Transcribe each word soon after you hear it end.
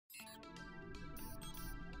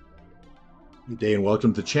Good day and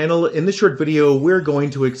welcome to the channel. In this short video, we're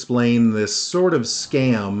going to explain this sort of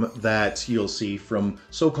scam that you'll see from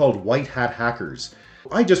so-called white hat hackers.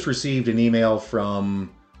 I just received an email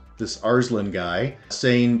from this Arslan guy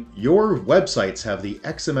saying your websites have the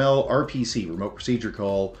XML RPC, remote procedure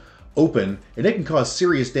call, open, and it can cause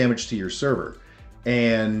serious damage to your server.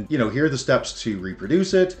 And, here are the steps to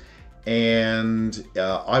reproduce it, and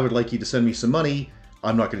I would like you to send me some money.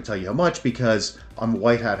 I'm not going to tell you how much because I'm a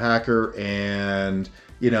white hat hacker and,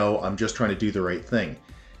 I'm just trying to do the right thing.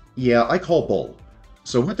 Yeah, I call bull.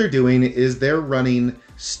 So what they're doing is they're running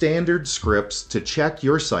standard scripts to check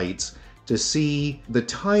your sites to see the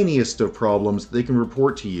tiniest of problems they can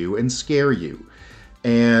report to you and scare you.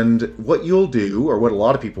 And what you'll do, or what a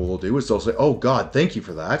lot of people will do, is they'll say, oh God, thank you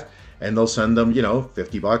for that. And they'll send them,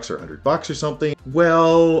 $50 or $100 or something.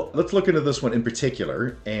 Well, let's look into this one in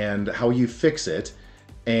particular and how you fix it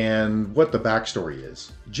and what the backstory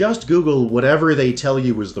is. Just Google whatever they tell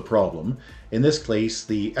you is the problem. In this case,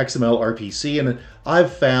 the XML RPC, and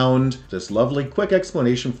I've found this lovely quick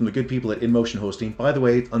explanation from the good people at InMotion Hosting. By the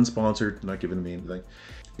way, unsponsored, not giving me anything.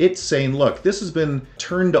 It's saying, look, this has been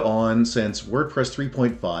turned on since WordPress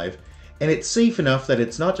 3.5, and it's safe enough that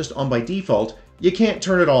it's not just on by default, you can't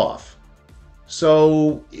turn it off.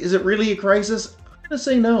 So, is it really a crisis? I'm gonna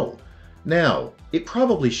say no. Now, it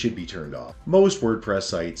probably should be turned off. Most WordPress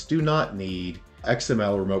sites do not need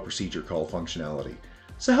XML remote procedure call functionality.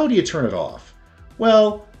 So how do you turn it off?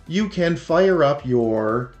 Well, you can fire up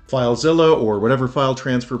your FileZilla or whatever file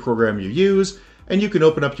transfer program you use, and you can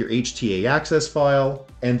open up your HTA access file,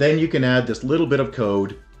 and then you can add this little bit of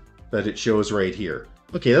code that it shows right here.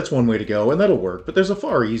 Okay, that's one way to go, and that'll work, but there's a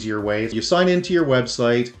far easier way. You sign into your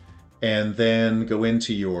website, and then go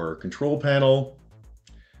into your control panel,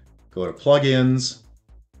 go to Plugins,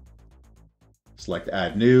 select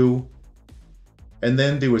Add New, and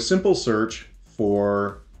then do a simple search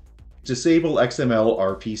for Disable XML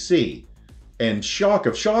RPC. And shock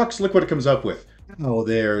of shocks, look what it comes up with. Oh,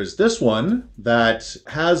 there's this one that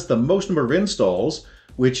has the most number of installs,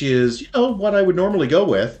 which is, what I would normally go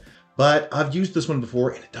with, but I've used this one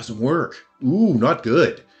before and it doesn't work. Ooh, not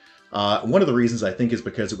good. One of the reasons I think is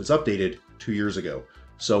because it was updated 2 years ago.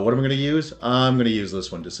 So what am I going to use? I'm going to use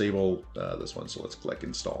this one, disable this one. So let's click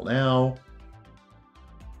install now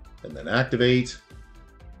and then activate.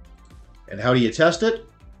 And how do you test it?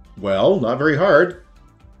 Well, not very hard.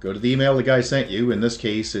 Go to the email the guy sent you. In this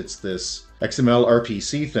case, it's this XML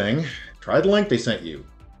RPC thing. Try the link they sent you.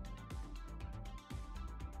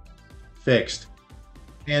 Fixed.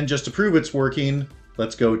 And just to prove it's working,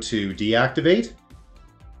 let's go to deactivate,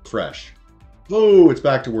 fresh. Oh, it's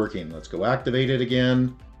back to working. Let's go activate it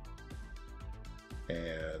again.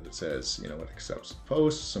 And it says, it accepts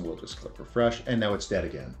posts, and we'll just click refresh, and now it's dead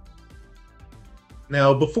again.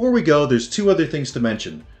 Now, before we go, there's two other things to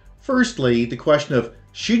mention. Firstly, the question of,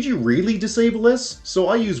 should you really disable this? So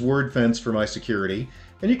I use Wordfence for my security,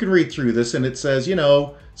 and you can read through this, and it says,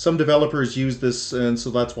 some developers use this, and so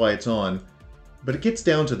that's why it's on. But it gets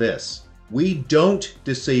down to this. We don't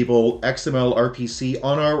disable XML RPC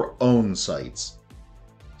on our own sites.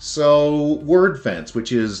 So Wordfence,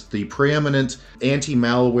 which is the preeminent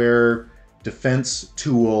anti-malware defense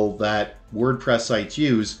tool that WordPress sites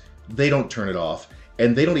use, they don't turn it off.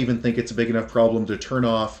 And they don't even think it's a big enough problem to turn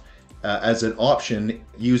off as an option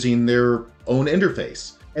using their own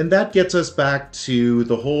interface. And that gets us back to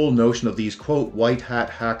the whole notion of these, quote, white hat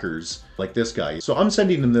hackers like this guy. So I'm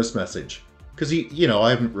sending him this message. Because I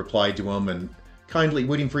haven't replied to him and kindly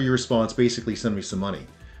waiting for your response, basically send me some money.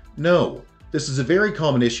 No, this is a very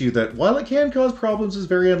common issue that while it can cause problems is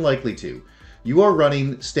very unlikely to. You are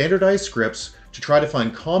running standardized scripts to try to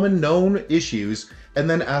find common known issues and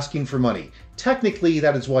then asking for money. Technically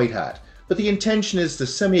that is white hat, but the intention is to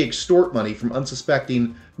semi-extort money from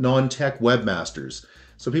unsuspecting non-tech webmasters.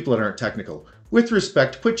 So people that aren't technical. With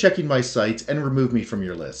respect, quit checking my sites and remove me from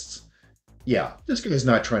your lists. Yeah, this guy's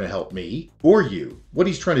not trying to help me or you. What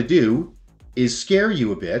he's trying to do is scare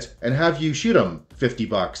you a bit and have you shoot him $50,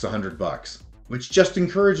 $100, which just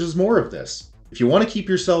encourages more of this. If you want to keep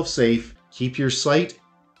yourself safe, keep your site,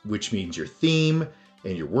 which means your theme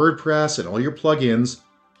and your WordPress and all your plugins,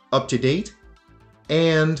 up to date.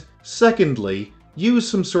 And secondly, use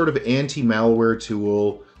some sort of anti-malware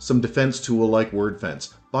tool, some defense tool like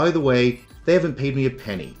Wordfence. By the way, they haven't paid me a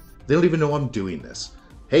penny. They don't even know I'm doing this.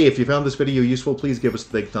 Hey, if you found this video useful, please give us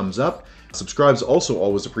a big thumbs up. Subscribe's also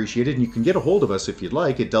always appreciated, and you can get a hold of us if you'd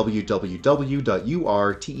like at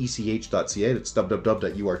www.urtech.ca. That's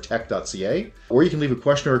www.urtech.ca. Or you can leave a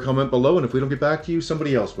question or a comment below, and if we don't get back to you,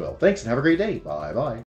 somebody else will. Thanks, and have a great day. Bye-bye.